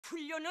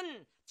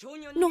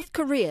North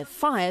Korea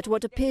fired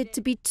what appeared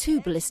to be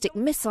 2 ballistic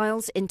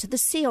missiles into the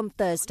sea on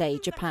Thursday,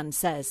 Japan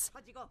says.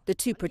 The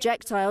 2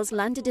 projectiles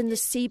landed in the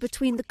sea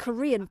between the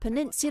Korean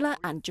peninsula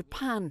and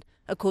Japan,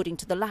 according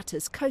to the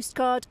latter's Coast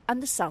Guard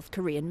and the South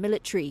Korean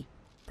military.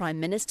 Prime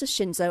Minister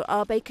Shinzo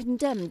Abe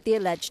condemned the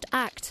alleged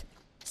act,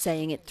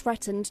 saying it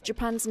threatened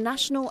Japan's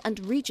national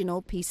and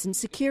regional peace and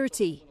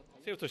security,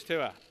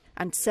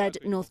 and said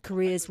North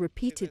Korea's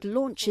repeated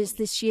launches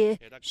this year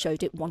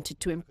showed it wanted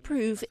to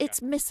improve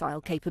its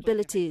missile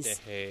capabilities.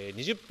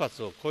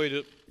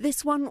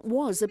 This one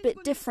was a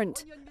bit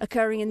different,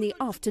 occurring in the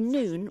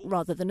afternoon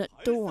rather than at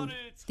dawn.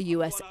 The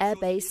US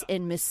airbase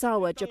in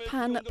Misawa,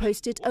 Japan,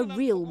 posted a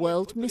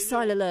real-world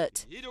missile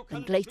alert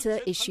and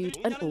later issued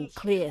an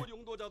all-clear.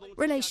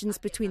 Relations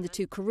between the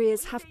 2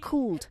 Koreas have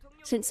cooled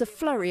since a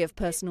flurry of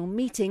personal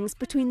meetings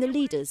between the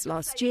leaders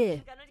last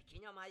year.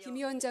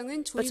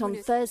 But on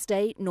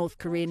Thursday, North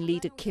Korean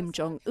leader Kim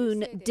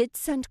Jong-un did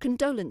send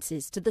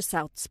condolences to the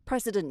South's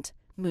president,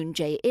 Moon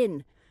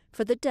Jae-in,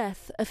 for the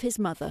death of his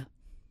mother.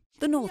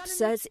 The North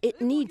says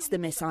it needs the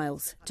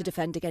missiles to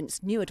defend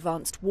against new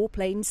advanced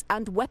warplanes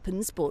and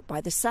weapons bought by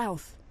the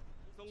South.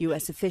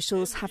 US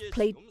officials have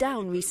played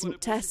down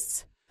recent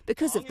tests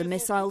because of the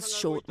missiles'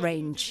 short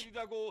range.